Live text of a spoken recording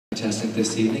contestant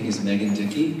this evening is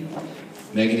Dickie.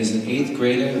 Megan is an 8th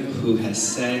grader who has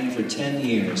sang for 10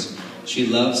 years. She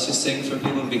loves to sing for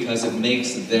people because it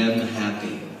makes them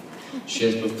happy. She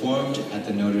has performed at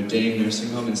the Notre Dame Nursing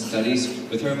Home and studies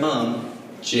with her mom,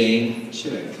 Jane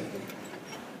Shivick.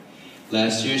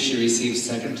 Last year, she received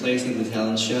 2nd place at the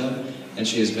talent show, and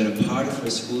she has been a part of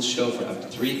her school show for up to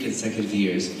 3 consecutive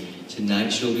years. Tonight,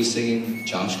 she'll be singing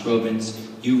Josh Groban's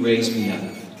You Raise Me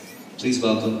Up. Please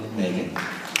welcome Megan.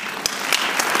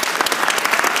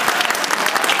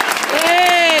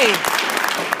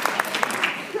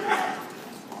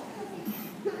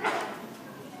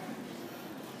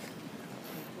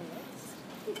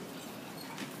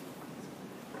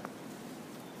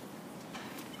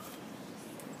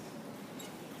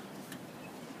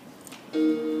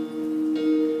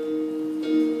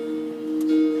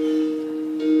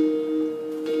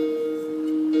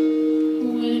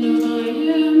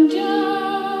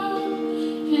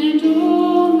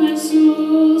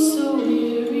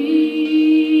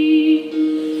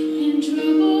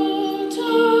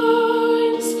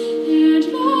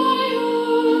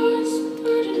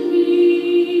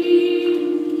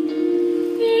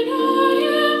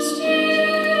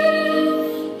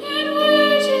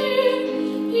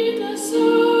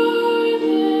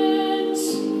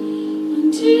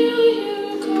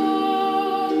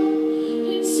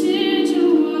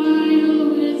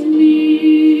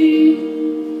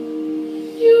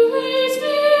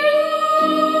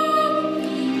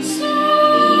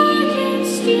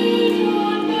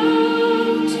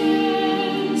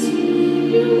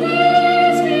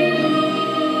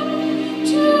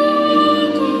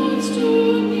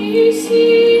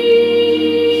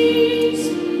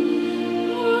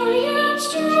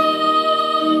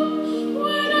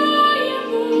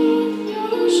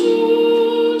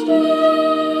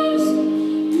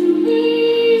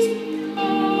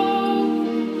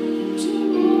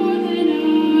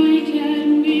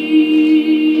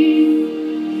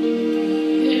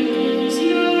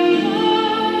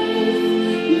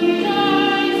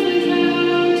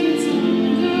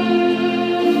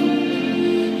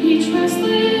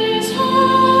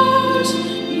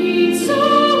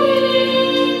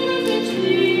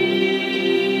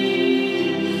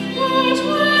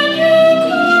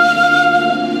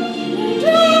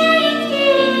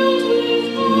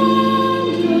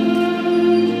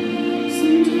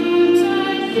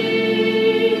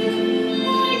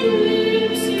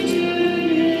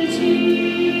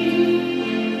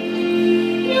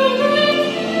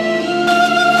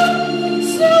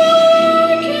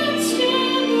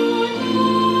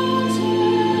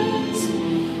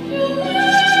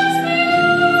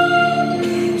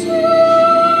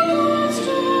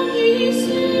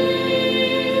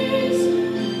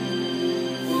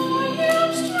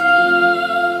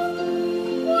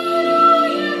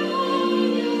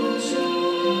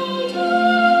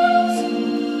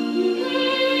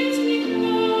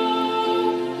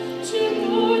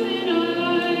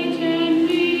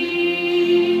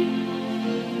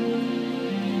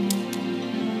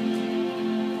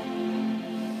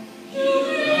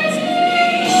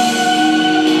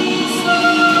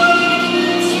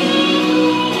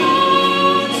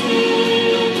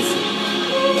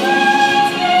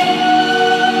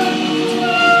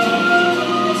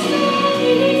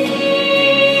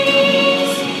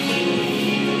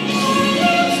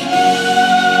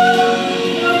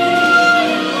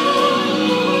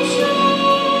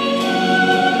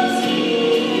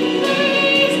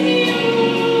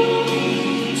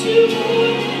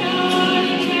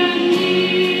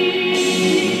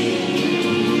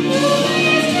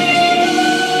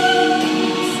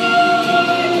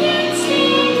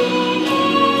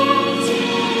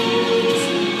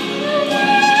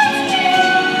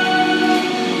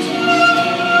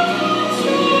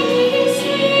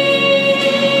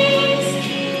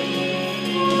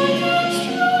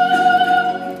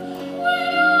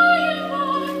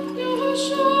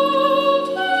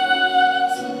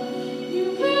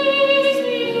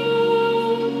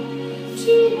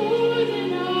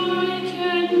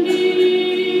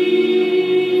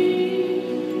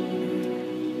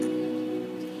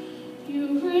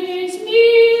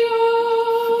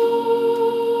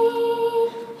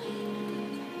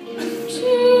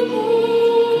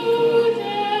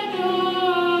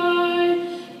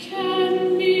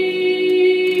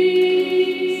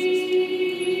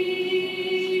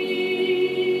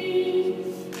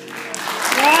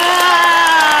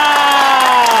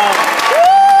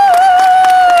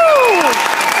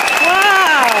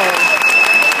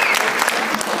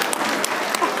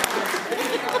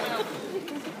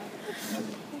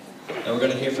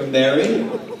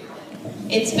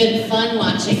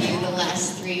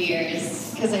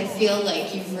 years because I feel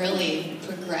like you've really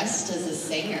progressed as a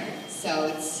singer. So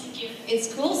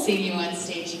it's cool seeing you on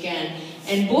stage again.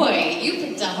 And boy, you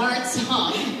picked a hard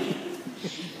song.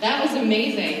 That was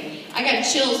amazing. I got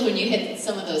chills when you hit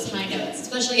some of those high notes,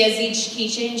 especially as each key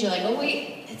change, you're like, oh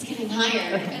wait, it's getting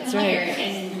higher and higher,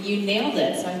 and you nailed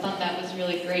it. So I thought that was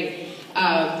really great.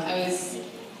 I was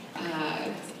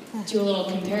do a little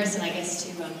comparison, I guess,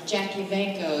 to Jackie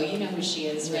Vanko. You know who she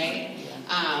is, right?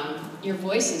 Your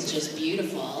voice is just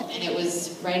beautiful, and it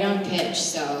was right on pitch.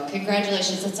 So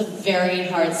congratulations. That's a very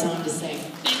hard song to sing.